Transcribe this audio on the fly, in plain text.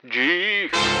Gorm.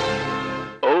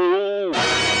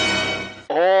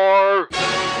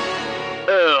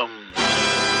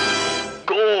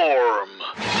 Gorm.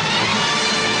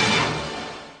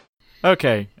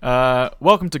 Okay,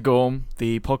 welcome to Gorm,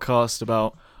 the podcast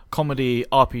about comedy,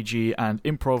 RPG, and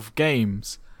improv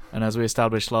games. And as we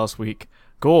established last week,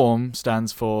 Gorm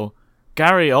stands for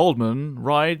Gary Oldman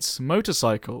Rides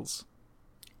Motorcycles.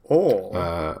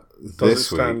 Or does it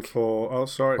stand for... Oh,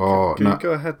 sorry. Can you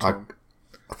go ahead, Tom?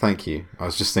 Thank you. I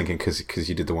was just thinking because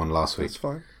you did the one last week.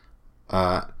 That's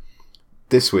fine.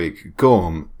 This week,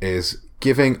 Gorm is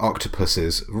giving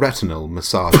octopuses retinal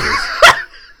massages.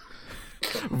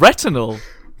 Retinal?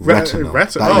 Retinal.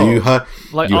 Oh. You heard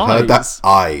that?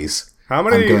 Eyes. How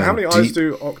many eyes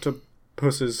do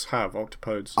octopuses have?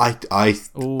 Octopodes?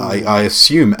 I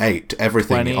assume 8.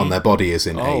 Everything 20. on their body is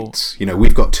in 8s. You know,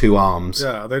 we've got 2 arms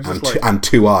and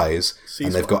 2 eyes,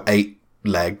 and they've got 8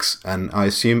 legs, and I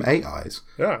assume 8 eyes.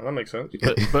 Yeah, that makes sense.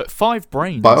 But 5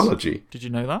 brains. Biology. Did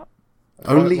you know that?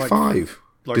 Only 5.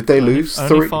 Did they lose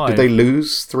 3? 5. Did they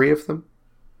lose 3 of them?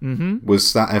 Mm-hmm.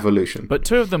 Was that evolution? But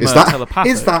 2 of them are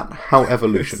telepathic. Is that how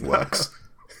evolution works?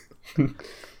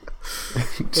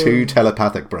 2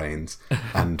 telepathic brains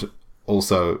and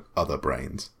also other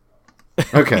brains.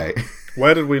 Okay.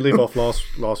 Where did we leave off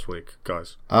last week,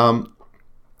 guys?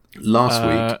 Last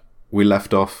week we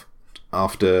left off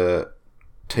after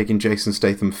taking Jason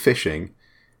Statham fishing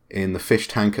in the fish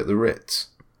tank at the Ritz.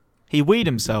 He weed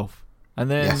himself, and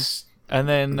then Yes.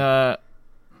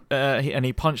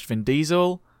 he punched Vin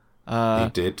Diesel. He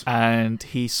did. And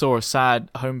he saw a sad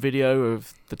home video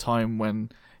of the time when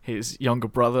his younger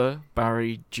brother,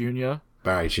 Barry Jr.,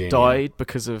 died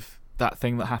because of that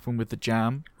thing that happened with the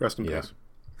jam. Rest in peace.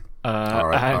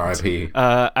 R.I.P.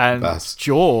 And Best.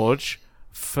 George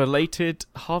filleted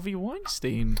Harvey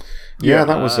Weinstein. Yeah,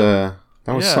 that was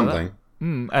something.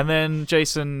 And then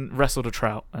Jason wrestled a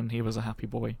trout, and he was a happy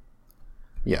boy.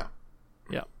 Yeah.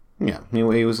 Yeah. Yeah,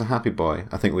 he was a happy boy.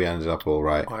 I think we ended up all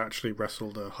right. I actually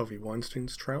wrestled Harvey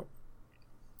Weinstein's trout.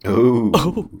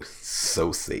 Oh,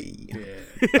 saucy.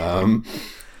 Yeah.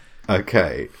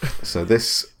 Okay, so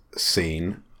this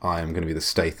scene, I am going to be the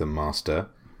Statham master.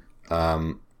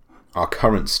 Our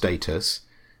current status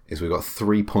is we've got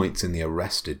 3 points in the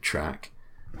arrested track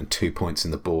and 2 points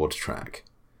in the bored track.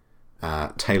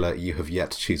 Taylor, you have yet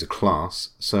to choose a class,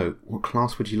 so what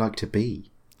class would you like to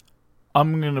be?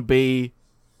 I'm going to be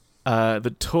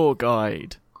the tour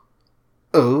guide.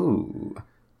 Oh,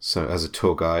 so as a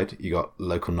tour guide, you got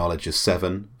local knowledge of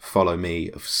 7, follow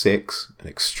me of 6, and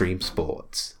extreme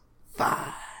sports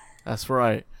 5. That's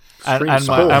right.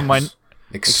 Extreme my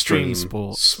Extreme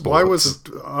sports. Why was it...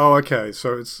 Oh, okay.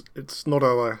 So it's not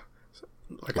a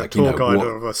tour guide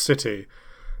of a city.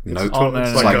 No,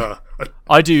 It's like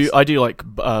I do like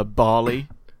Bali.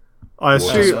 I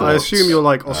assume you're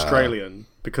like Australian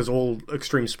because all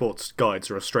extreme sports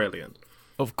guides are Australian.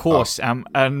 Of course, and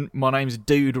my name's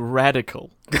Dude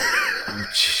Radical. Oh,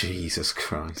 Jesus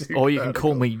Christ. Or you can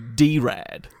call me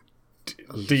D-Rad.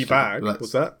 D-bag,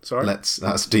 was that? Sorry?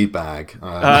 That's D-bag.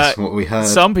 That's what we heard.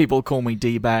 Some people call me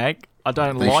D-Bag. I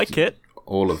don't like it.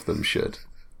 All of them should.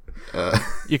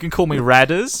 You can call me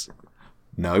Radders.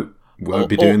 No, won't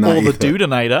be doing that or either. the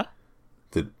Dudinator.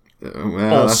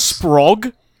 Well, or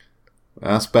Sprog.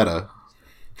 That's better.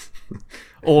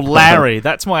 Or Larry.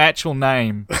 That's my actual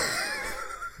name.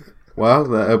 Well,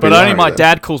 but only my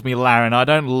dad calls me Larry, and I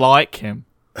don't like him.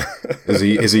 Is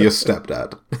he your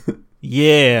stepdad?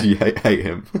 Yeah. Do you hate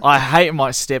him? I hate my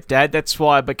stepdad. That's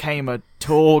why I became a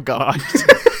tour guide.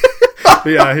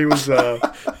 Yeah, he was...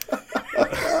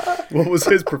 what was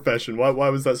his profession? Why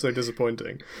was that so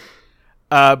disappointing?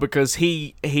 Because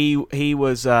he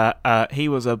was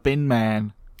a bin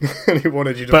man. And he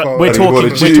wanted you to but follow we're him.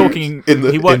 talking in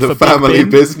the he worked for family Big Bin.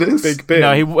 business. Big Bin.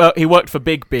 No, he worked for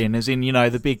Big Bin, as in,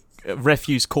 the big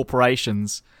refuse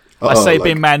corporations. I say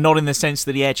bin man not in the sense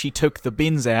that he actually took the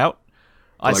bins out.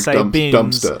 I say bins.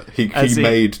 Dumpster. He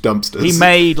made dumpsters. He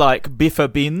made like biffer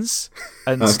bins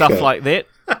and stuff like that,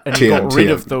 and he got rid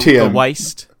of the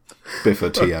waste. Biffer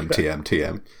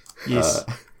TM. Yes.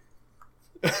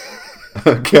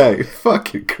 Okay,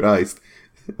 fucking Christ.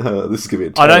 This is going to be a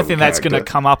terrible I don't think that's character. going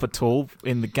to come up at all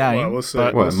in the game. Well, we'll see.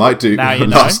 Well, it might do. Now you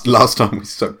know. Last time we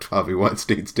sucked Harvey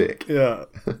Weinstein's dick. Yeah.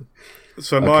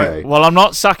 So Okay. Well, I'm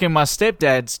not sucking my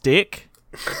stepdad's dick.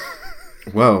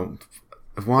 Well,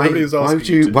 why would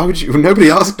you? Nobody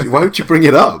asked you. Why would you bring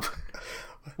it up?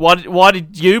 Why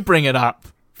did you bring it up?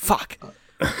 Fuck.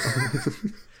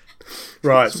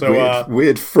 Right, so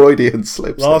weird Freudian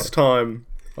slips. Last time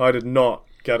I did not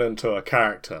get into a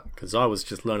character because I was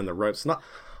just learning the ropes. And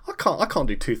I can't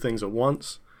do two things at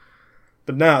once.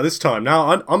 But now, this time,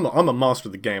 I'm a master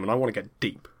of the game, and I want to get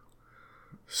deep.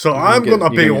 So I'm going to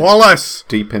be Wallace.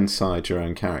 Deep inside your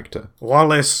own character.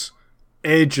 Wallace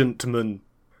Agentman.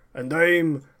 And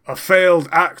I'm a failed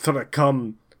actor at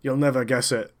come. You'll never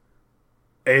guess it.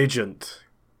 Agent.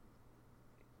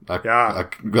 I know.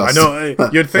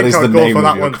 You'd think I'd go for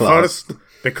that one first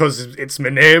because it's my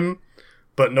name,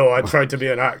 but no, I tried to be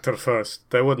an actor first.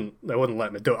 They wouldn't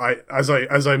let me do it. As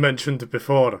I mentioned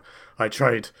before, I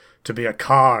tried to be a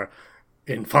car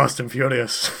in Fast and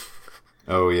Furious.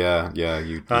 Oh yeah,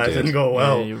 you it did. didn't go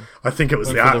well. Yeah, I think it was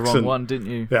went the for accent. the wrong one,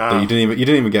 didn't you? Yeah, you didn't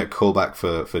even get callback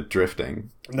for drifting.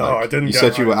 No, I didn't. You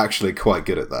said you were actually quite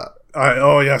good at that.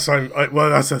 Well,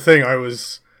 that's the thing. I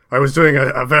was doing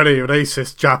a very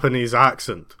racist Japanese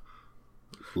accent.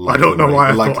 Like I don't know why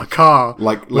I thought a car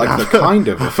like the kind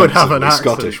of would have an offensively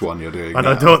accent. Scottish one you're doing. And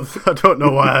now. I don't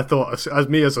know why I thought as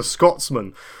me as a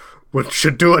Scotsman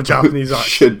should do a Japanese accent.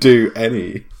 Should do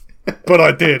any. But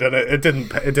I did, and it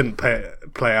didn't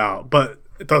play out. But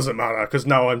it doesn't matter because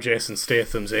now I'm Jason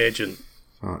Statham's agent.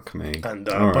 Fuck me. And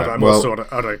All but right, I'm also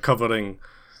a recovering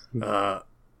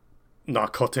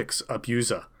narcotics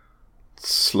abuser.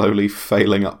 Slowly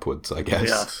failing upwards, I guess.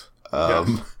 Yes. Yes.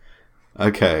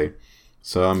 Okay.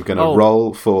 So I'm going to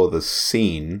roll for the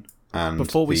scene. And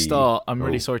before we start, I'm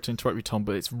really sorry to interrupt you, Tom,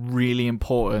 but it's really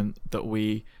important that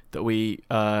we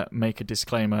make a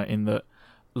disclaimer in that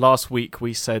last week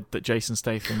we said that Jason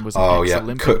Statham was an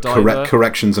ex-Olympic diver.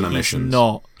 Corrections and omissions. He's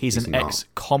not. He's an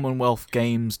ex-Commonwealth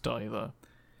Games diver.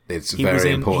 It's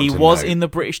very important. He was in the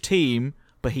British team,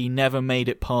 but he never made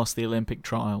it past the Olympic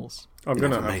trials. I'm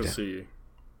going to have to see you.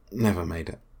 Never made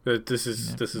it. This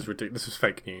is ridiculous. This is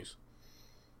fake news.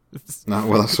 No,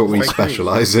 well, that's what we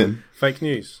specialise in. Fake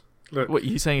news. Look. What,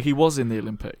 you saying he was in the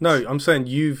Olympics? No, I'm saying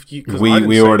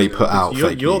we already put out fake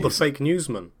news. You're the fake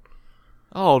newsman.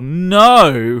 Oh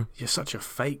no! You're such a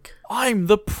fake. I'm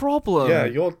the problem. Yeah,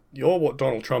 you're what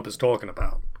Donald Trump is talking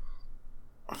about.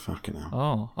 Fucking hell.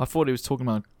 Oh, I thought he was talking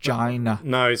about China.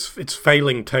 No, it's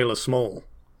failing Taylor Small.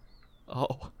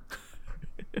 Oh.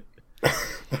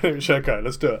 Okay,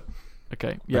 let's do it.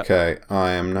 Okay, yeah. Okay,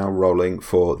 I am now rolling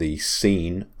for the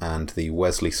scene and the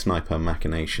Wesley Sniper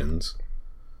machinations.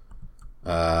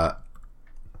 Okay.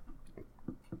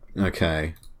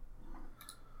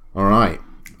 Alright.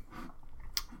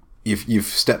 You've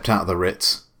stepped out of the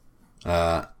Ritz.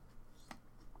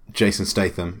 Jason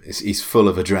Statham he's full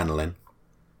of adrenaline.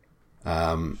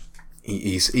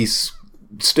 He's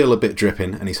still a bit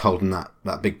dripping, and he's holding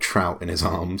that big trout in his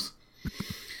arms.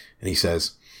 And he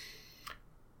says,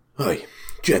 "Hey,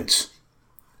 gents,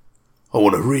 I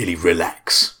want to really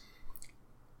relax.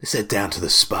 Let's head down to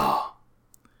the spa."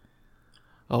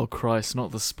 Oh Christ,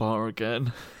 not the spa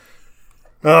again.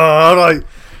 Oh, all right,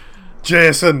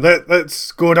 Jason,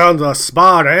 let's go down to the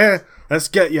spa, eh? Let's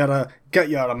get you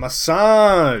a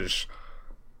massage.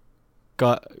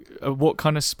 What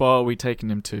kind of spa are we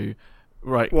taking him to?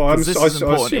 Right. Well, I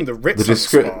assume the Ritz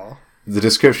spa. The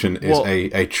description is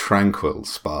a tranquil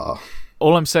spa.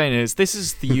 All I'm saying is, this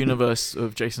is the universe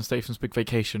of Jason Statham's Big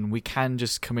Vacation. We can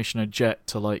just commission a jet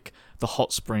to like the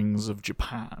hot springs of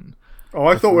Japan. Oh,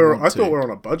 I thought we were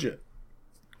on a budget.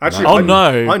 Actually, I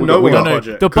know we're on a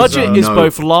budget. The budget is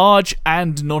both large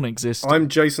and non-existent. I'm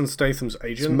Jason Statham's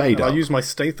agent. I use my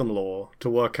Statham law to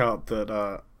work out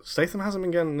that Statham hasn't been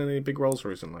getting any big roles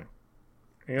recently.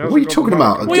 What are you talking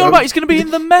about? What are you about? He's going to be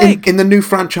in The Meg. In the new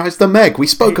franchise, The Meg. We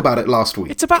spoke about it last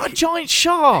week. It's about a giant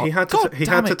shark. He had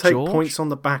to take points on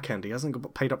the back end. He hasn't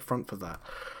got paid up front for that.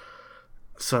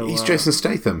 So he's Jason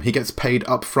Statham. He gets paid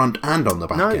up front and on the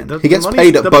back end. He gets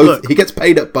paid at both. He gets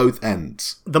paid at both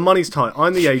ends. The money's tight.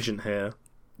 I'm the agent here.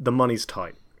 The money's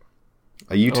tight.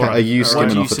 Are you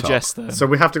skimming off the top? Then? So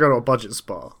we have to go to a budget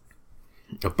spa.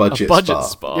 A budget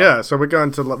spa. Yeah. So we're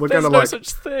going to no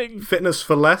such thing. Fitness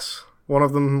for less. One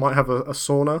of them might have a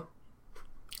sauna.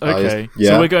 Okay,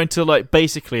 so we're going to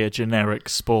basically a generic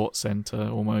sports centre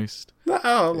almost.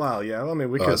 Oh well, yeah. I mean,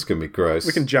 we can. That's gonna be gross.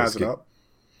 We can jazz it up.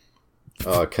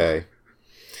 Okay.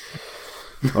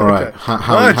 All right. Okay.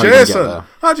 How Jason,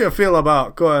 how do you feel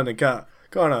about going to the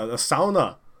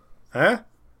sauna? Eh?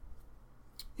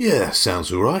 Yeah,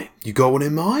 sounds all right. You got one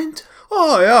in mind?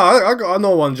 Oh yeah, I got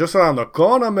another one just around the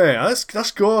corner, mate.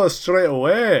 Let's go straight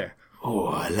away.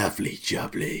 Oh, lovely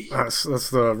jubbly.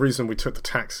 That's the reason we took the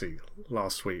taxi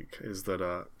last week. Is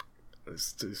that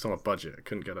it's on a budget.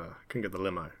 Couldn't get the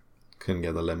limo. Couldn't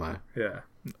get the limo. Yeah.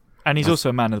 And he's also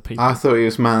a man of the people. I thought he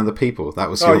was man of the people. That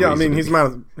was. Oh yeah, I mean he's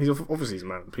obviously a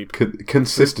man of the people.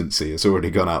 Consistency has already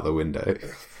gone out the window.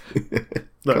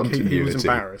 Look, he was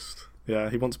embarrassed. Yeah,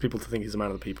 he wants people to think he's a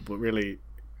man of the people, but really,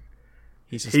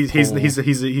 he's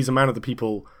a man of the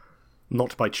people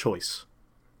not by choice.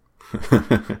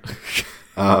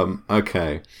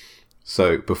 Okay.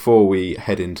 So before we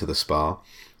head into the spa,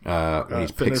 we need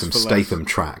to pick some Statham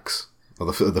tracks.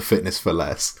 Or the fitness for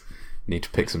less. We need to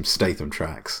pick some Statham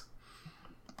tracks.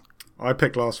 I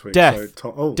picked last week. Death.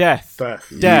 So Death.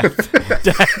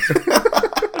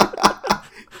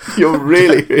 You're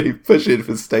really, really pushing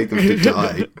for Statham to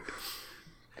die.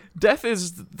 Death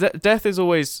is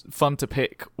always fun to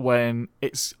pick when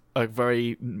it's a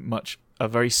very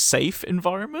safe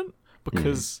environment,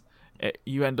 because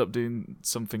you end up doing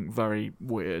something very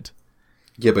weird.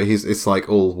 Yeah, but it's like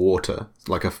all water.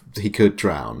 Like he could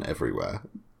drown everywhere.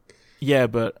 Yeah,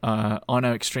 but I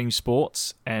know extreme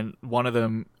sports, and one of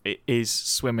them is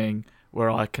swimming, where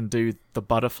I can do the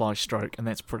butterfly stroke, and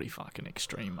that's pretty fucking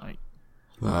extreme, mate.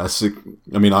 I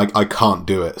mean, I can't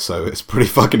do it, so it's pretty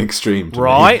fucking extreme.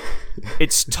 Right?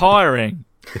 It's tiring.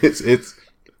 It's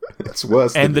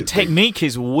worse. And the technique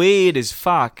is weird as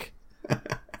fuck.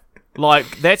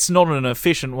 Like, that's not an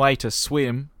efficient way to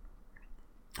swim.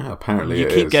 Oh, apparently you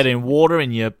keep getting water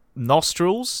in your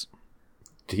nostrils.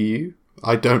 Do you?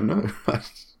 I don't know.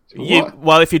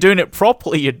 Well, if you're doing it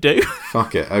properly, you do.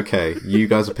 Fuck it. Okay, you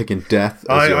guys are picking death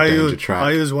as your danger track.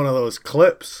 I use one of those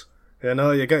clips. You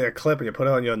know, you get your clip and you put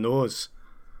it on your nose.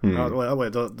 That way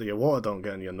your water don't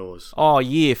get in your nose. Oh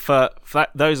yeah,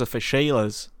 those are for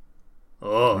Sheilas.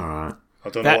 Oh, all right. I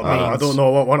don't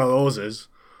know what one of those is.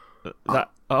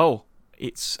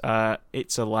 It's a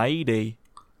lady.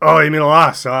 Oh, you mean a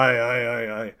lass?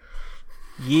 Aye.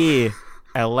 Yeah,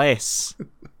 LS.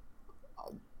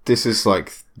 This is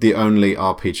like the only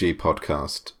RPG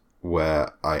podcast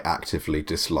where I actively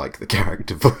dislike the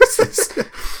character voices.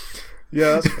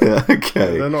 Yeah, that's fair.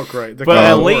 Okay. They're not great. But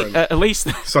at least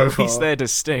they're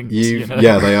distinct.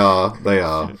 Yeah, they are.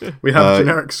 We have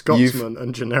generic Scotsman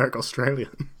and generic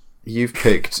Australian. You've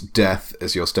picked death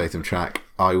as your Statham track.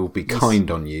 I will be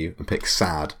kind on you and pick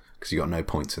sad, because you got no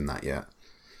points in that yet.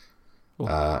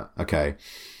 Okay.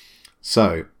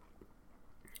 So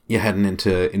you're heading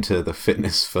into the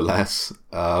fitness for less.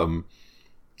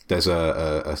 There's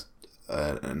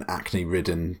an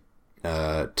acne-ridden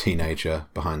teenager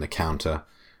behind the counter.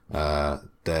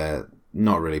 They're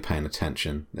not really paying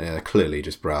attention. They're clearly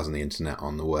just browsing the internet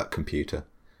on the work computer.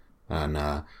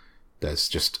 And there's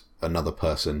just another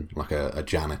person, like a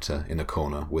janitor, in a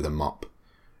corner with a mop.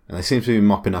 And they seem to be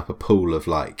mopping up a pool of,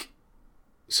 like,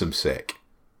 some sick.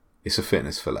 It's a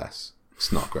fitness for less.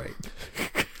 It's not great.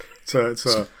 So it's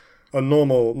a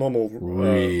normal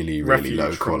really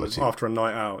low quality. After a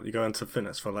night out, you go into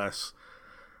fitness for less.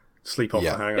 Sleep off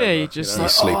the hangover. Yeah, you just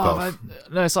sleep off.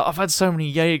 It's like I've had so many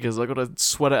Jaegers, I've got to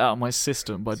sweat it out of my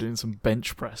system by doing some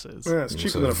bench presses. Yeah, it's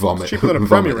cheaper vomit than a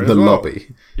Premier in the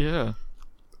lobby. Yeah.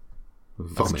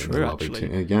 Vomit in the lobby actually.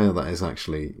 too. Yeah,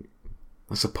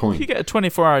 that's a point. You get a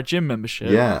 24-hour gym membership.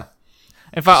 Yeah.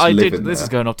 In fact, Just this is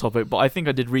going off topic, but I think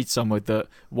I did read somewhere that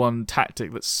one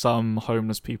tactic that some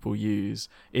homeless people use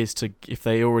is if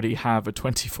they already have a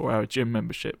 24-hour gym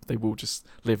membership, they will just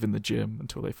live in the gym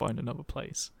until they find another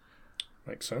place.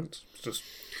 Makes sense. It's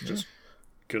just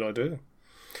good idea.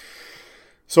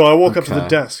 So I walk up to the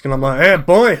desk and I'm like, "Hey,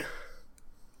 boy."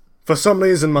 For some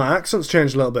reason, my accent's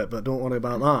changed a little bit, but don't worry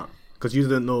about that, because you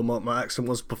didn't know what my accent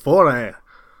was before, eh?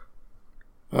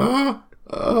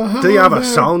 Do you have a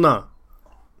sauna?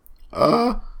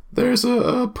 There's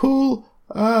a pool,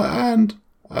 and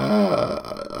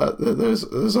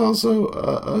there's also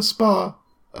a spa.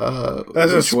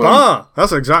 There's a spa?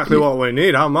 That's exactly what we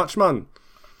need. How much, man?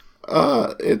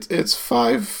 It's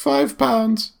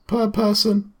 £5 per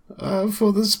person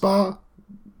for the spa.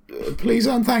 Please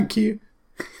and thank you.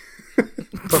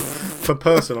 Per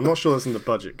person. I'm not sure that's in the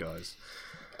budget, guys.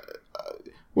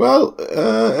 Well,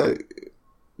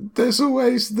 there's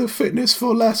always the fitness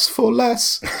for less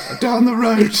down the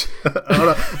road. All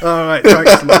right.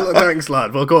 Thanks,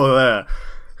 lad. We'll go there.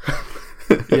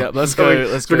 Yeah, let's go to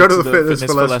the fitness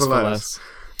for less.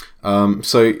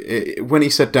 So when he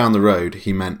said down the road,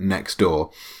 he meant next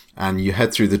door, and you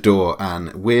head through the door,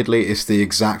 and weirdly, it's the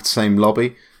exact same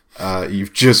lobby.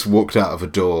 You've just walked out of a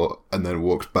door and then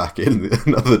walked back in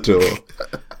another door.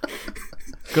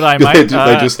 Good day, mate.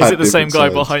 Is it the same guy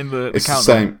behind the counter? It's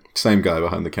the same guy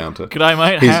behind the counter. Good day,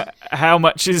 mate. How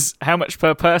much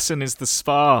per person is the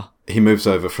spa? He moves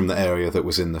over from the area that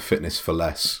was in the fitness for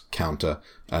less counter,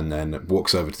 and then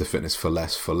walks over to the fitness for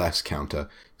less counter,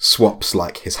 swaps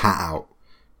like his hat out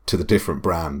to the different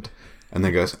brand, and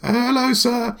then goes, "Hello,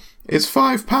 sir. It's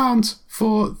 £5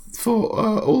 for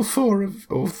all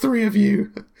three of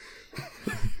you."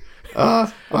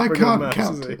 I can't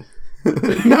count it.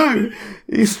 No,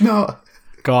 he's not.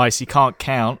 Guys, he can't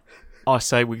count. I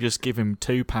say we just give him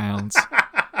 £2.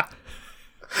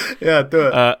 Yeah, do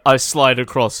it. I slide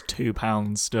across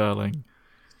 £2 sterling.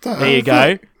 There you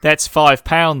go. That's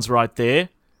 £5 right there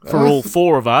for all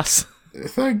four of us.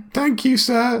 Thank you,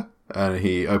 sir. And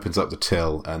he opens up the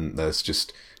till, and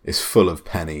it's full of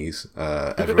pennies.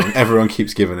 Everyone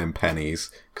keeps giving him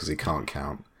pennies because he can't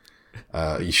count.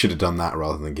 You should have done that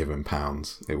rather than give him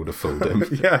pounds. It would have fooled him.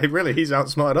 Yeah, he's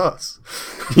outsmarted us.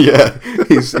 Yeah,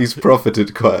 he's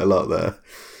profited quite a lot there.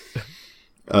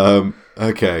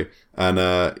 Okay, and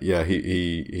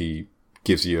he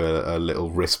gives you a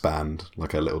little wristband,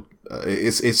 like a little.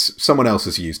 It's someone else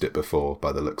has used it before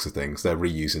by the looks of things. They're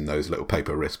reusing those little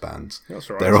paper wristbands. That's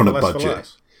right. They're on a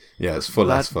budget. Yeah, it's for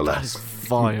less. That is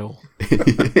vile.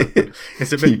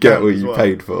 It's a bit you get what you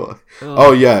paid for.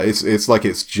 Oh yeah, it's like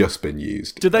it's just been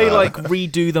used. Do they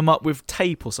redo them up with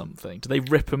tape or something? Do they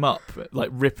rip them up, like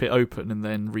rip it open and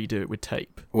then redo it with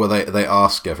tape? Well, they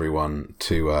ask everyone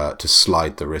to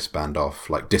slide the wristband off,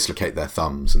 like dislocate their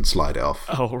thumbs and slide it off.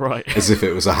 Oh right, as if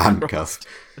it was a handcuff.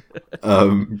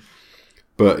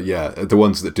 But yeah, the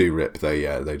ones that do rip,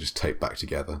 they just tape back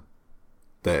together.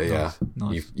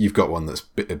 Nice. You've got one that's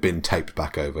been taped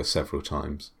back over several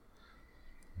times.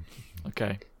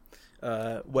 Okay,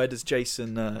 where does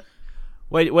Jason?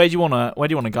 Where do you want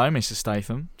to go, Mr.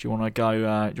 Statham? Do you want to go?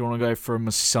 Do you want to go for a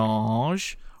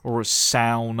massage or a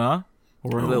sauna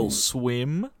or a little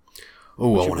swim?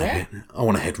 Oh, I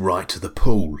want to head right to the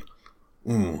pool.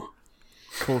 Of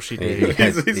course you do.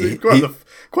 He's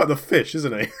quite the fish,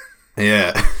 isn't he?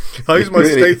 Yeah. I use my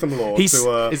Statham law he's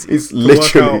to literally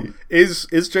work out,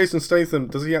 is Jason Statham,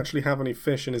 does he actually have any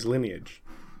fish in his lineage?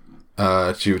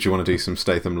 Do you want to do some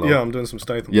Statham law? Yeah, I'm doing some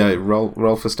Statham law. Yeah,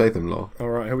 roll for Statham law.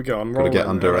 Alright, here we go. I'm rolling. Got to get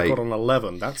under 8. I got on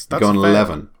 11. That's got on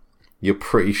 11. You're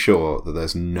pretty sure that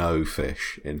there's no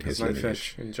fish in his lineage. No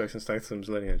fish in Jason Statham's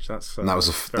lineage. That's and that was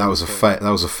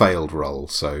a failed roll,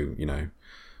 so, you know,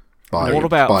 by a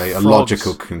frogs?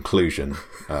 Logical conclusion.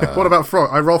 What about frog?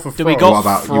 I roll for frogs. Do we got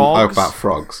frogs? About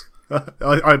frogs?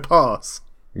 I pass.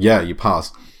 Yeah, you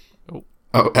pass.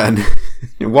 Oh, and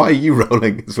why are you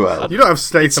rolling as well? You don't have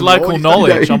Statham. It's local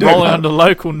knowledge. I'm rolling under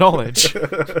local knowledge,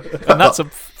 and that's a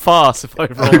farce if I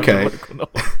roll under local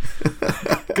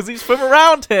knowledge. Because he's from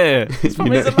around here. He's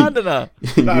from He's a Londoner.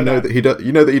 You know that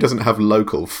he doesn't have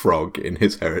local frog in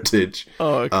his heritage.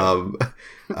 Oh, okay.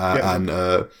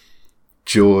 And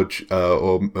George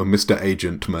or Mr.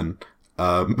 Agentman,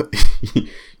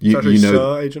 you know,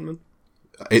 Sir Agentman.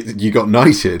 You got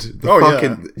knighted.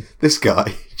 This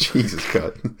guy, Jesus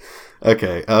Christ.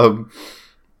 Okay,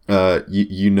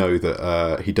 you know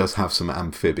that he does have some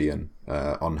amphibian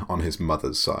on his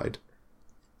mother's side.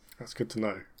 That's good to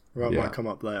know. That might come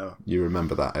up later. You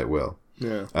remember that, it will.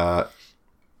 Yeah.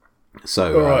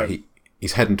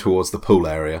 He's heading towards the pool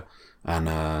area,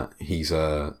 and he's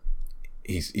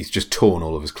just torn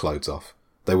all of his clothes off.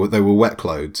 They were wet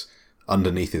clothes.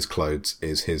 Underneath his clothes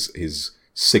is his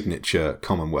signature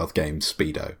Commonwealth Games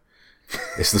Speedo.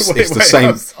 It's the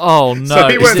same. Oh no! So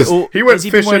he went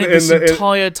been fishing wearing it this in the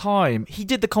entire time. He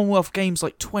did the Commonwealth Games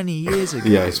like 20 years ago.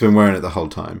 Yeah, he's been wearing it the whole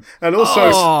time. And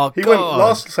also, went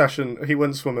last session. He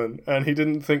went swimming, and he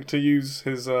didn't think to use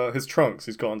his trunks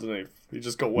he's got underneath. He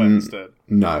just got wet instead.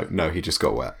 No, he just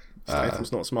got wet.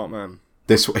 Statham's not a smart man.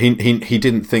 He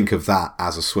didn't think of that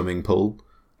as a swimming pool.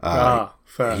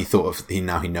 Fair. He thought of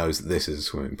now he knows that this is a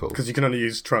swimming pool because you can only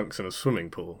use trunks in a swimming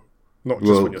pool, not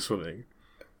just when you're swimming.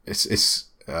 It's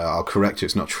I'll correct you.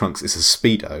 It's not trunks. It's a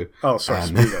Speedo. Oh, sorry,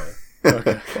 Speedo.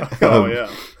 Okay. Oh yeah.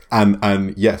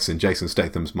 And yes, in Jason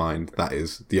Statham's mind, that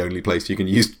is the only place you can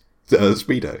use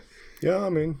Speedo. Yeah, I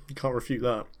mean, you can't refute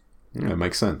that. Yeah, it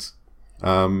makes sense.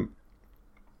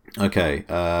 Okay.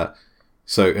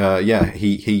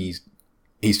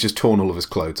 He's just torn all of his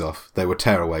clothes off. They were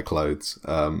tearaway clothes.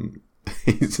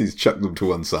 He's chucked them to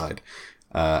one side,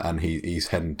 and he's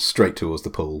heading straight towards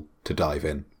the pool to dive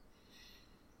in.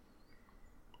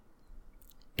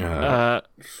 Yeah.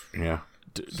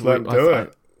 Just let him do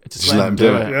it. Just let him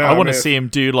do it. Yeah, I want to see him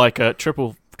do like a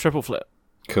triple flip.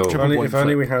 Cool. If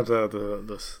only we had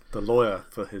the lawyer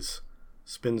for his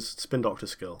spin doctor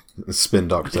skill. Spin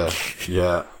doctor,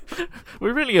 yeah.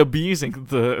 We're really abusing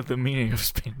the meaning of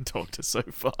spin doctor so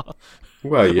far.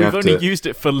 Well, we've only used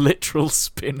it for literal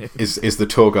spinning. Is the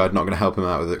tour guide not going to help him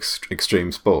out with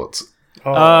extreme sports?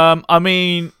 Oh. I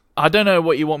mean, I don't know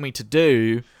what you want me to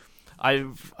do. I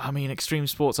mean, extreme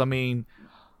sports. I mean,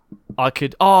 I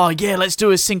could. Oh yeah, let's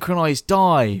do a synchronized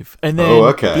dive, and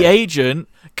then the agent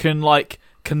can mark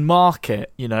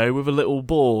it, you know, with a little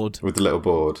board. With the little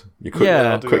board, you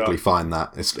quickly find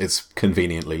that it's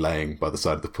conveniently laying by the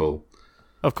side of the pool.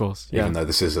 Of course, yeah. Even though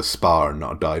this is a spa and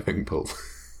not a diving pool.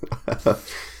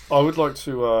 I would like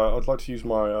to. I'd like to use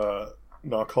my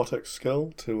narcotics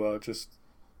skill to just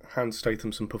hand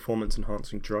Statham some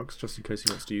performance-enhancing drugs, just in case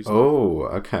he wants to use them. Oh,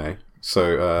 okay.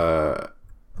 So,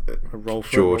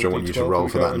 George, I want you to roll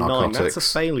for that narcotics. 9. That's a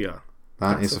failure.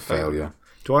 That's a failure.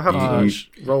 Do I have to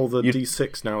roll the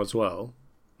d6 now as well?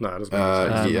 No, it doesn't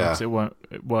make sense. Yeah.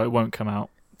 It won't come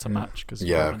out to match. Because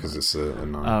it's a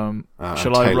 9.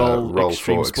 Shall I roll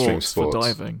extreme sports for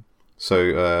diving?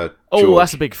 So, George,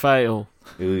 that's a big fail.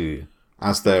 Ooh.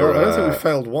 I don't think we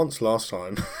failed once last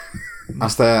time.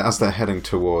 As they're heading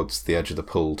towards the edge of the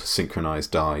pool to synchronise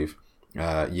dive,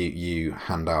 you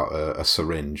hand out a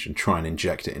syringe and try and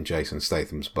inject it in Jason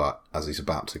Statham's butt as he's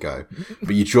about to go.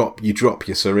 But you drop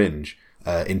your syringe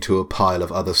into a pile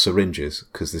of other syringes,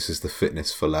 because this is the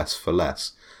fitness for less,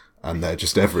 and they're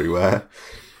just everywhere.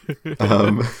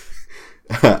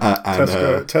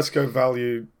 Tesco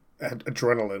value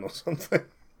adrenaline or something.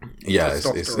 Yeah, it's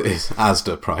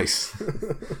Asda price.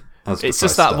 It's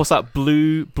just that. What's that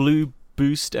blue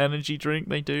boost energy drink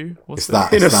they do? What's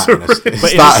that? In a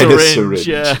syringe.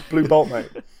 Yeah. Blue Bolt,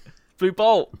 mate. Blue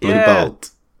Bolt. Blue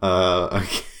Bolt.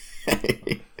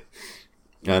 Okay.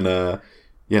 And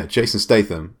Jason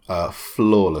Statham,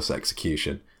 flawless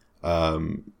execution.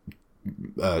 Taylor,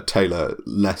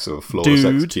 less of a flawless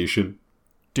execution.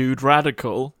 Dude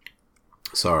Radical.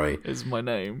 Sorry, is my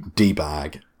name.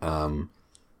 D-bag.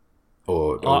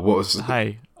 Or what was?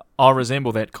 Hey, I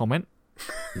resemble that comment.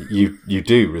 You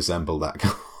do resemble that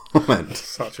comment.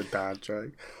 Such a dad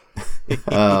joke.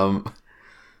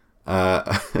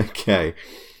 Okay,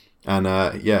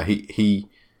 and he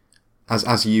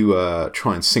as you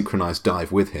try and synchronize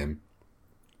dive with him,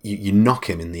 you knock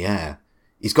him in the air.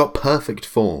 He's got perfect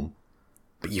form,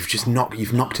 but you've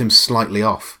knocked him slightly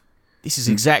off. This is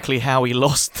exactly how he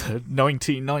lost the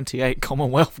 1998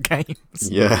 Commonwealth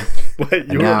Games. Yeah.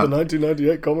 Wait, you were at the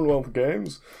 1998 Commonwealth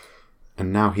Games?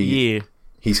 And now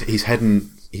he's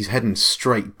heading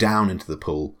straight down into the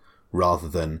pool rather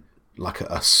than like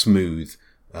a smooth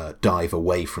dive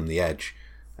away from the edge,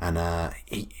 and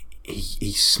he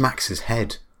smacks his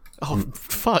head.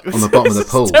 Fuck! On the bottom of the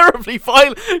pool. Terribly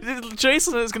violent.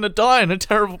 Jason is going to die in a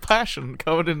terrible passion,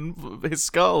 covered in his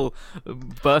skull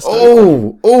burst.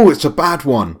 It's a bad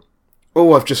one.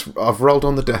 I've rolled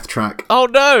on the death track. Oh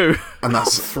no! And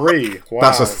that's 3. Wow.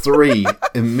 That's a 3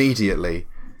 immediately.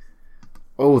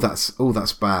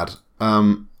 That's bad.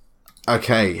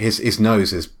 Okay, his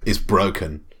nose is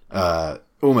broken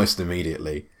almost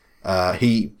immediately.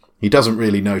 He doesn't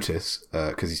really notice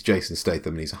because he's Jason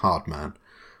Statham and he's a hard man.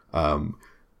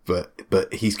 But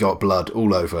he's got blood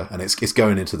all over and it's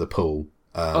going into the pool.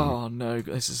 Oh no!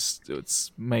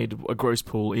 It's made a gross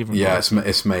pool even. Yeah, grosser.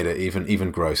 it's made it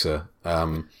even grosser.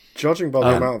 Judging by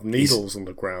the amount of needles on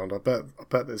the ground, I bet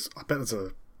there's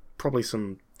probably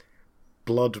some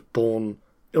blood-borne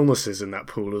illnesses in that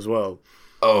pool as well.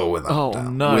 Oh, without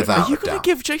doubt. No! Without Are you going to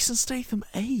give Jason Statham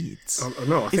AIDS?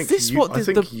 No, I think is this what the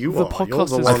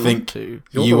podcast is? I think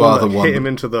you are the one that hit him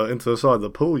into the side of the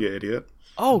pool, you idiot.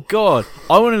 Oh God!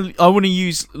 I want to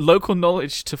use local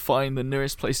knowledge to find the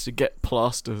nearest place to get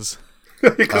plasters.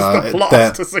 Because the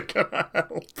plasters are gonna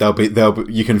help. They'll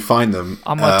be. You can find them.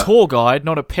 I'm a tour guide,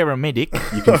 not a paramedic.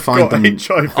 You can find them.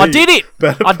 HIV. I did it.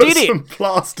 I did it. Some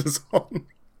plasters on.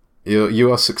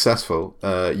 You are successful.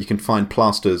 You can find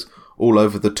plasters all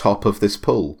over the top of this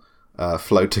pool,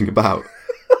 floating about.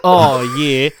 Oh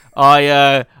yeah!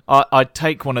 I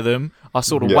take one of them. I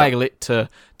sort of waggle it to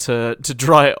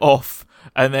dry it off.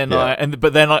 And then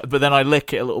but then I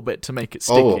lick it a little bit to make it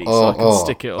sticky, so I can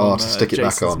stick it on stick it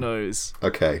Jason's back on. nose.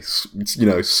 Okay,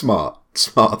 smart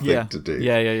thing to do.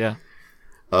 Yeah.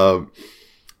 I'm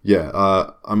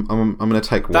going to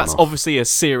take one. That's off. Obviously a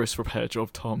serious repair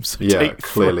job, Tom. So take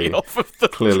clearly, 3 off of the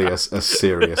clearly a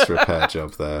serious repair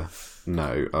job there.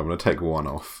 No, I'm going to take one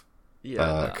off.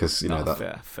 Yeah, because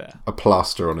fair. A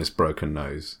plaster on his broken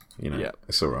nose.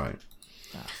 It's all right.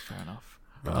 Fair enough.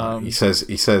 He says,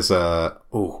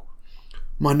 "Oh,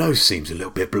 my nose seems a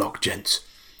little bit blocked, gents.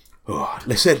 Oh,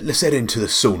 let's head into the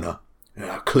sauna.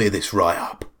 Clear this right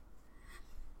up."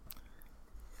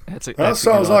 That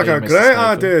sounds like a great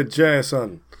idea,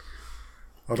 Jason.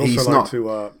 I'd also like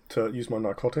to use my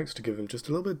narcotics to give him just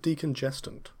a little bit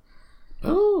decongestant.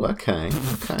 Oh, okay.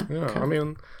 Yeah, okay. I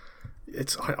mean,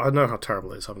 I know how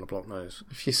terrible it is having a blocked nose.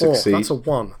 If you succeed, that's a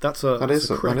 1. That's a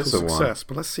critical success. 1.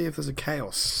 But let's see if there's a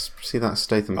chaos. See that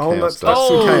Statham chaos. That's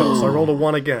some chaos. I rolled a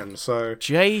 1 again. So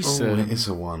Jason, it is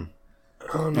a 1.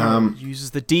 Oh no!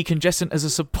 Uses the decongestant as a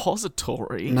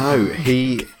suppository. No,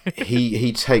 he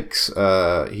takes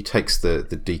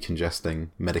the decongesting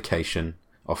medication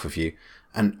off of you,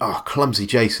 and clumsy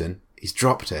Jason, he's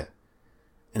dropped it,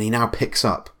 and he now picks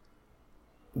up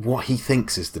what he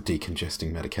thinks is the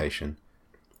decongesting medication,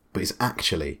 but it's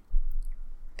actually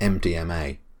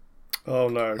MDMA. Oh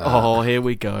no. Here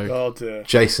we go. Oh dear.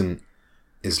 Jason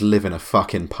is living a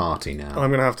fucking party now. I'm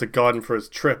going to have to guide him for his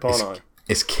trip, aren't I?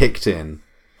 It's kicked in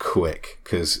quick,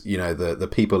 because, the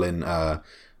people in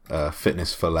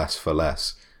Fitness for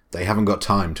Less, they haven't got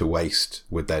time to waste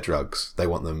with their drugs. They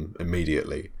want them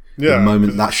immediately. Yeah, the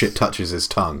moment that shit touches his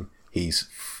tongue, he's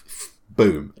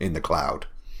boom, in the cloud.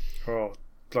 Oh,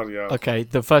 bloody hell. Okay,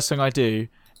 the first thing I do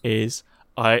is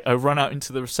I run out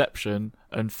into the reception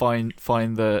and find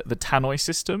the tannoy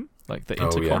system, like the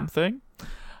intercom thing,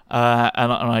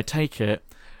 and I take it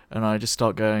and I just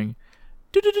start going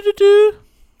do do do do do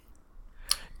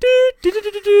do do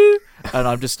do do do, and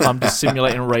I'm just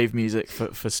simulating rave music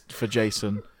for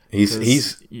Jason.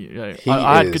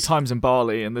 I had good times in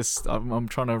Bali, and this I'm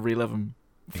trying to relive them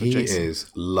for Jason. He is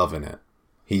loving it.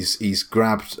 He's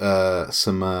grabbed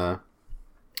some of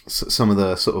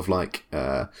the sort of like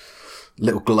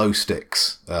little glow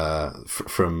sticks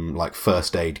from like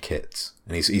first aid kits,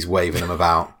 and he's waving them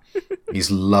about.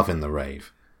 He's loving the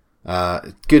rave.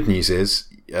 Good news is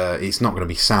he's not going to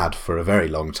be sad for a very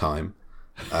long time,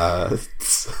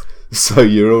 so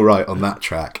you're all right on that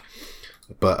track.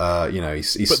 But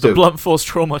he's but still the blunt force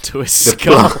trauma to his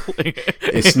skull.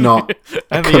 It's not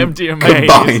and the MDMA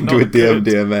combined with the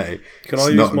MDMA. Can I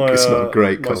use my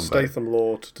combo. Statham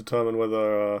law to determine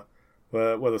whether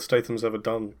Statham's ever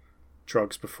done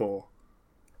drugs before,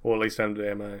 or at least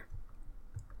MDMA?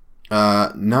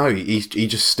 No, he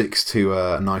just sticks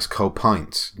to nice cold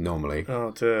pints normally.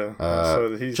 Oh dear!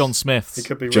 So he's John Smith. He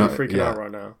could be really freaking out right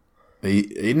now.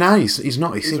 He's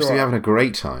not. He seems to be having a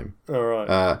great time. All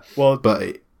right.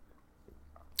 But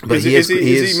is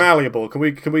he malleable? Can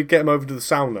we get him over to the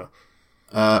sauna?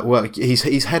 Well,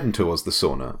 he's heading towards the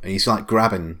sauna, and he's like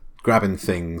grabbing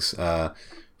things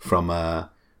from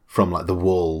like the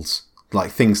walls, like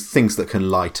things that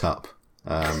can light up,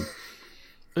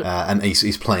 and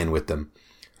he's playing with them,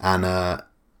 and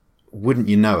wouldn't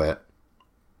you know it,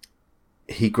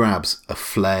 he grabs a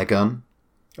flare gun.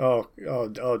 Oh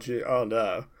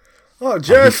no! Oh,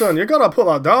 Jason, you gotta put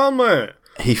that down, mate.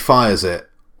 He fires it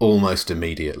almost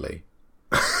immediately.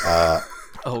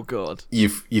 Oh god!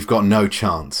 You've got no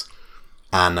chance,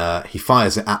 and he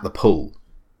fires it at the pool.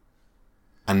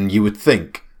 And you would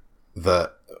think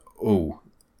that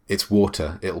it's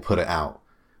water; it'll put it out.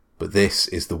 But this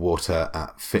is the water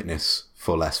at Fitness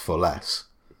for Less,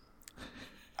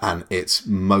 and it's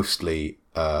mostly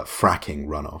fracking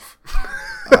runoff.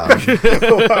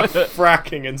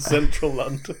 Fracking in central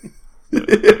London.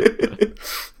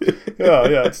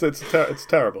 yeah, it's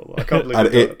terrible. I can't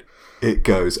believe it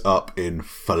goes up in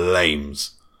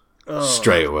flames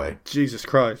straight away. Jesus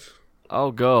Christ!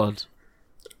 Oh god!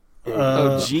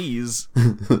 Oh jeez!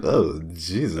 Oh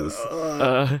Jesus!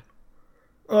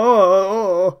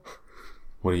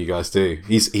 What do you guys do?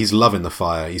 He's loving the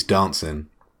fire. He's dancing.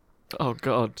 Oh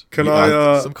god! Can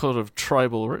I some kind of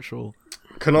tribal ritual?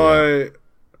 Can I?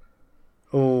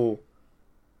 Oh,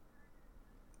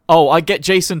 I get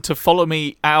Jason to follow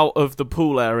me out of the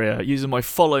pool area using my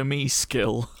follow me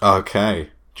skill. Okay.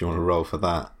 Do you want to roll for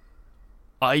that?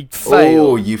 I fail.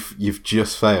 Oh, you've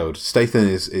just failed. Statham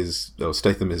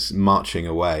is marching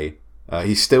away.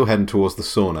 He's still heading towards the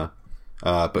sauna,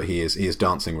 but he is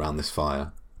dancing around this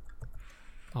fire.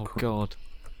 Oh god.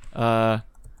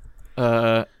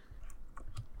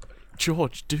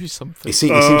 George, do something. He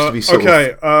seems to be sort of...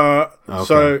 Okay.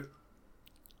 So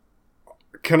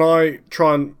can I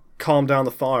try and calm down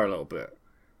the fire a little bit?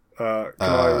 Can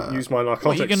I use my narcotic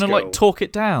skill? Are you going to like talk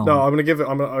it down? No, I'm going to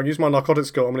I'll use my narcotic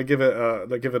skill. I'm going to give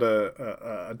it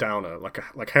a downer,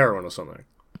 like heroin or something.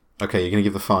 Okay, you're going to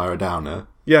give the fire a downer.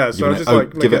 Yeah, so just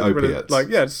give it opiates.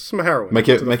 Just some heroin. Make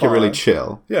it really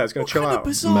chill. Yeah, it's going to chill out. What kind of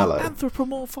bizarre mellow.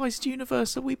 Anthropomorphized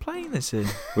universe are we playing this in?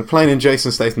 We're playing in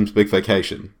Jason Statham's Big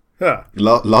Vacation. Yeah.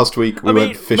 Last week we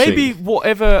went fishing. Maybe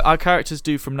whatever our characters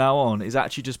do from now on is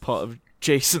actually just part of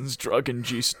Jason's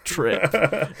drug-induced trip.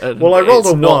 Well, I rolled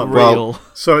a 1. Real.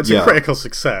 So it's a critical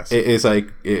success. It is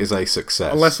a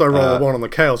success. Unless I roll a 1 on the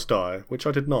chaos die, which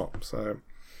I did not. So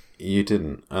you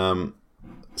didn't.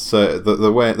 So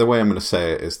the way I'm going to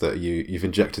say it is that you've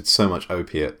injected so much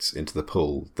opiates into the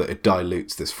pool that it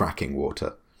dilutes this fracking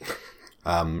water,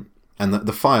 and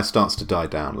the fire starts to die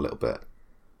down a little bit.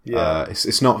 Yeah,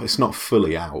 it's not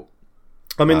fully out.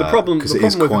 I mean, the problem because it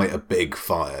is quite a big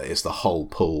fire. Is the whole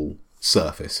pool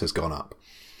surface has gone up.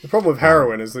 The problem with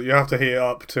heroin is that you have to heat it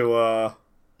up to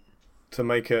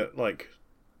make it like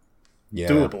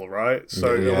doable, right?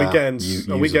 So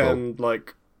are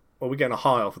we getting a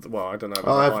high off of the... Well, I don't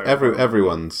know.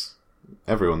 Everyone's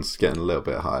Everyone's getting a little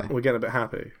bit high. We're getting a bit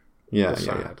happy. Yeah,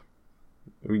 sad.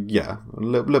 Yeah, a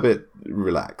little bit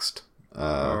relaxed.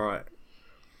 All right.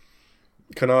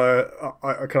 Can I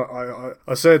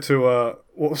said to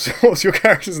what was your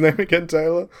character's name again,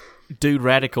 Taylor? Dude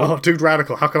Radical. Oh, Dude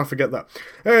Radical. How can I forget that?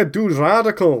 Hey, Dude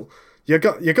Radical. You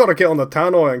got to get on the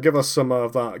tannoy and give us some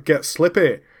of that. Get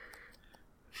Slippy.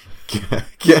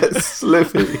 Get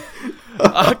Slippy.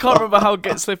 I can't remember how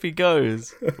Get Slippy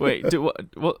goes. Wait,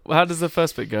 what? How does the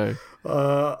first bit go?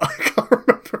 I can't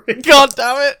remember it. God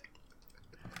damn it!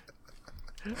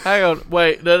 Hang on,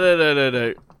 wait, no.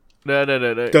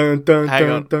 Dun, dun, Hang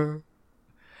dun, on. dun.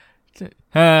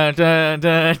 That's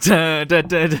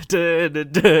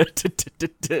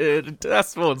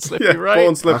Born Slippy, Yeah, right?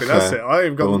 Born Slippy. Okay. That's it. I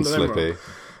even got Born the name Slippy. wrong.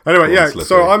 Anyway, Born yeah. Slippy.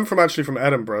 So I'm from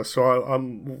Edinburgh, so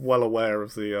I'm well aware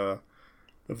of the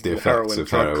effects heroin of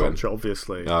drug heroin. culture.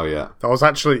 Obviously, Oh yeah, I was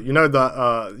actually,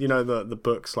 the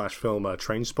book / film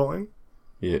Trainspotting.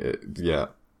 yeah.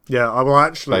 Yeah, I will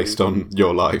actually Based on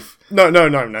your life. No!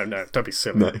 Don't be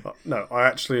silly. No. No, I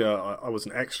actually I was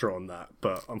an extra on that,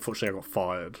 but unfortunately I got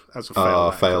fired as a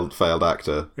failed actor. Failed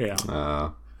actor. Yeah,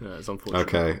 yeah, it's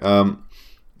unfortunate. Okay.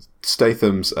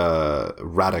 Statham's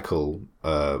radical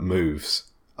moves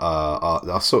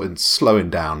are sort of slowing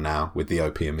down now with the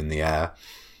opium in the air,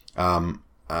 and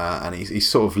he's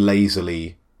sort of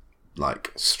lazily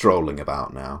like strolling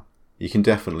about now. You can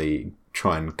definitely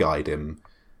try and guide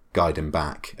him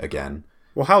back again.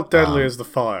 Well, how deadly is the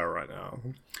fire right now?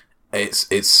 It's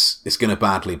going to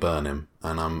badly burn him,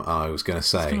 and I was going to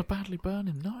say It's going to badly burn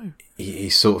him. No.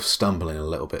 he's sort of stumbling a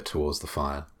little bit towards the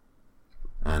fire,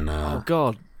 and Oh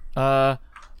God.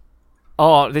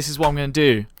 This is what I'm going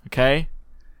to do. Okay.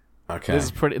 okay, This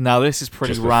is pretty. Now this is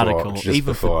pretty Just before- radical, just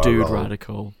even before for I Dude roll.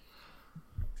 Radical.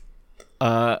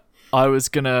 I was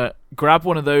gonna grab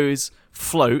one of those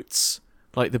floats,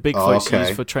 like the big floats you okay.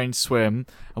 use for train to swim,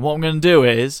 and what I'm gonna do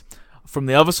is, from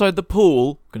the other side of the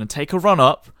pool, I'm gonna take a run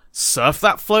up, surf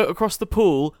that float across the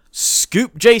pool,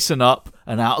 scoop Jason up,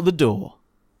 and out of the door.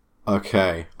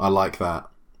 Okay, I like that.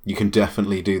 You can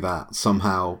definitely do that.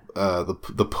 Somehow,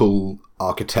 the pool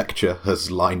architecture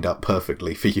has lined up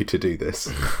perfectly for you to do this.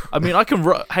 I mean, I can.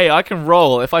 I can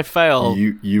roll. If I fail,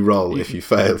 You roll. If you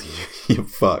fail, you're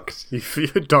fucked. You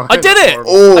died. I did it!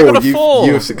 Oh, I got a 4.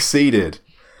 you have succeeded.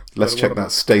 Let's But check what that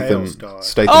about Statham Chaos die?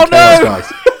 Statham Oh, Chaos no!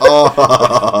 dice.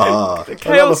 Oh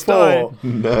Chaos Another 4.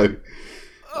 die.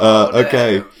 no.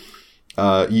 Okay.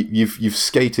 You've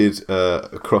skated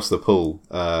across the pool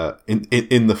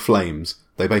in the flames.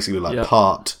 They basically Yep.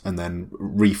 part and then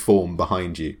reform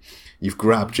behind you. You've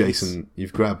grabbed Jason.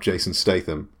 You've grabbed Jason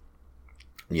Statham.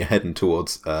 And you're heading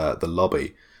towards the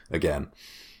lobby again,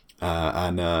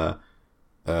 and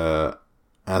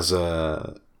as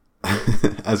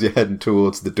as you're heading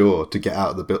towards the door to get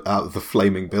out of the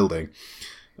flaming building,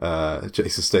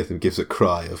 Jason Statham gives a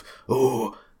cry of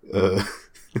 "Oh,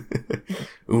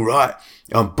 all right,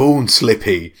 I'm born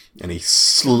Slippy," and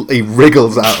he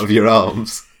wriggles out of your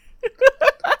arms.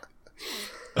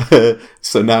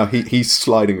 So now he's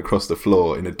sliding across the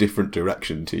floor in a different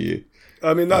direction to you.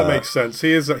 I mean, that makes sense.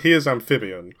 He is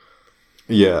amphibian.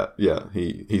 Yeah.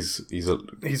 He's He's a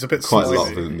bit quite slimy. a lot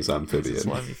of them is amphibian.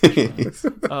 Slimy fish.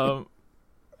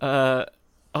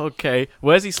 Okay.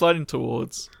 Where's he sliding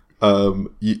towards?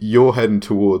 You're heading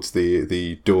towards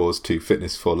the doors to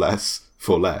Fitness for Less,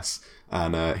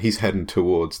 and he's heading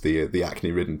towards the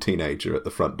acne-ridden teenager at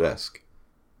the front desk.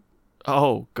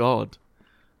 Oh God.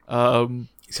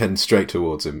 He's heading straight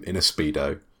towards him in a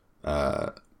Speedo.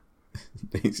 Do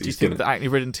you think the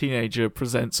acne-ridden teenager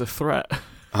presents a threat?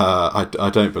 I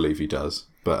don't believe he does,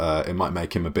 but it might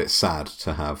make him a bit sad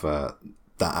to have that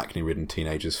acne-ridden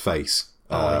teenager's face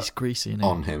He's greasy, isn't he?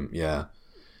 on him. Yeah,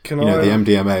 Can you know I the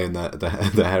MDMA and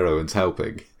the heroin's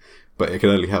helping, but it can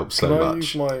only help so can I much.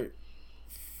 use my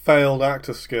failed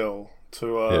actor skill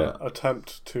to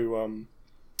attempt to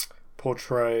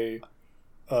portray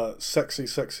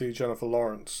sexy Jennifer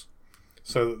Lawrence,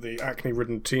 so that the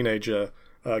acne-ridden teenager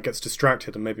gets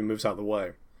distracted and maybe moves out of the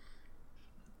way.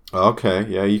 Okay,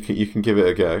 yeah, you can give it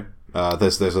a go.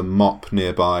 There's a mop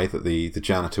nearby that the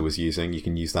janitor was using. You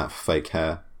can use that for fake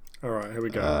hair. All right, here we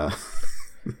go.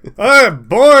 Hey,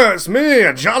 boy, it's me,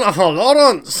 Jennifer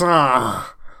Lawrence.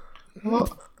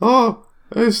 Oh,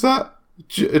 is that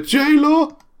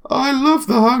J-Law? I love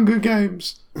the Hunger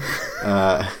Games.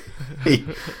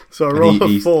 So I rolled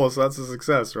a 4, so that's a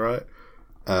success, right?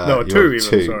 No, a 2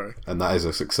 even, sorry. And that is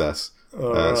a success.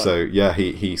 Right. So, yeah,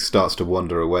 he starts to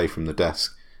wander away from the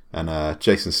desk. And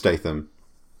Jason Statham,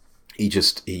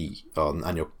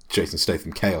 and your Jason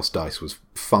Statham Chaos dice was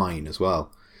fine as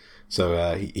well.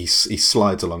 So he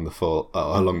slides along the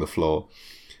floor,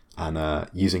 and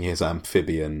using his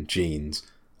amphibian genes,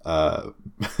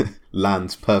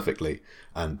 lands perfectly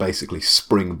and basically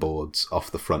springboards off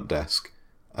the front desk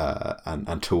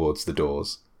and towards the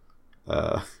doors.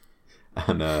 I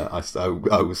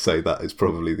would say that is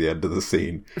probably the end of the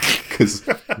scene because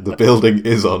the building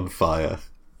is on fire.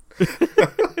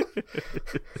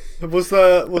 Was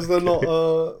there not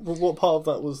what part of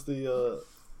that was the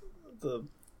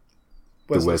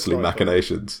Wesley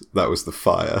machinations? That was the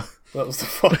fire. That was the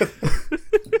fire.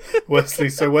 Wesley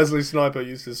Sniper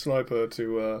used his sniper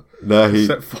to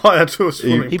set fire to a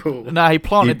swimming pool. He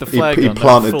planted the flare gun. He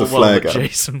planted the flare gun.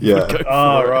 Jason would go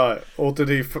for right. Or did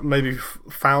he maybe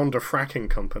found a fracking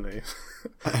company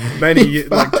many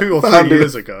like 2 or 3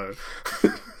 years ago?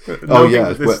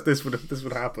 This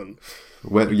would happen.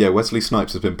 Wesley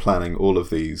Snipes has been planning all of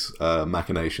these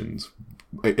machinations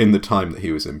in the time that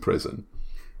he was in prison.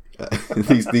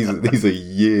 These are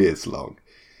years long.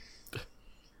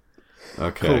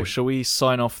 Okay. Cool. Shall we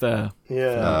sign off there?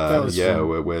 Yeah.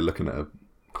 We're looking at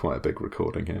quite a big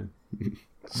recording here.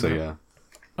 So yeah.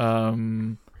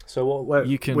 So what?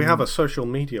 We have a social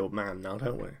media man now,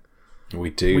 don't we? We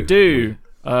do. We do.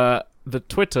 The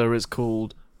Twitter is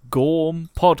called Gorm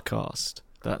Podcast.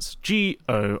 That's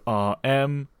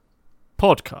GORM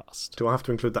Podcast. Do I have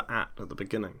to include the at the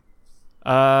beginning?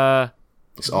 It's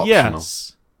optional.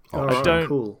 Yes. I don't.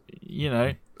 Cool.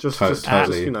 Just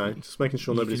making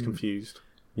sure nobody's confused.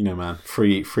 Man,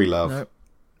 free love. No,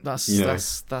 that's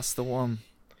the one.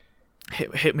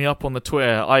 Hit me up on the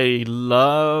Twitter. I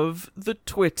love the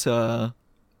Twitter.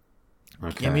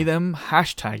 Okay. Give me them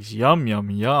hashtags. Yum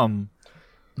yum yum.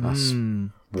 That's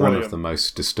one of the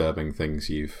most disturbing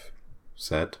things you've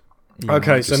said. Yeah,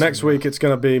 okay, so next week it's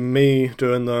going to be me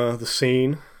doing the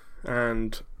scene,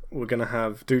 and we're going to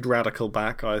have Dude Radical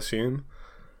back, I assume.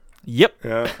 Yep.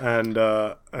 Yeah, and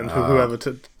whoever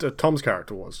Tom's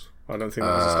character was. I don't think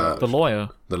that was established. The lawyer.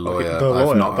 The lawyer. Okay, the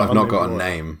lawyer. I've not got a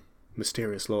name.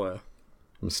 Mysterious lawyer.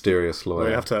 Well,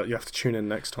 you have to tune in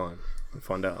next time and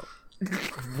find out.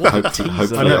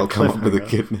 Hopefully I'll come up with a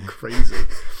good name. Crazy.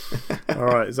 All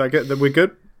right, is that good? We're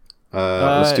good?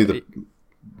 Let's do the...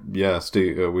 Yeah, let's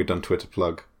do... we've done Twitter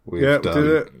plug. We've done... did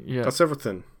it. Yeah. That's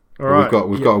everything. All right.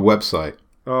 We've got a website.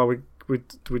 Oh, we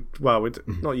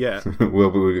not yet.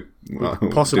 we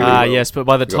possibly. Yes, but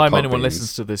by the time anyone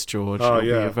listens to this, George, it'll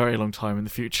be a very long time in the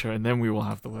future, and then we will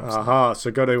have the website.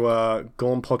 So go to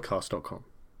gormpodcast.com.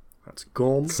 That's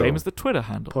Gorm. Same as the Twitter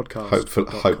handle.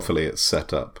 Podcast. Hopefully it's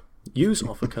set up. Use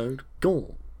offer code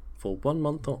GORM for 1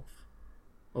 month off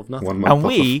of nothing. 1 month and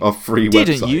we off free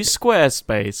didn't website. Use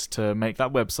Squarespace to make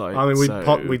that website. I mean,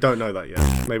 we don't know that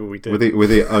yet. Maybe we did. We're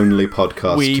the only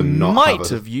podcast to not might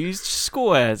have used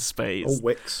Squarespace. Or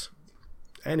Wix.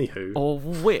 Anywho. Or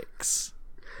Wix.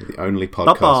 We're the only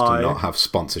podcast to not have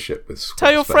sponsorship with Squarespace.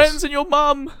 Tell your friends and your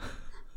mum.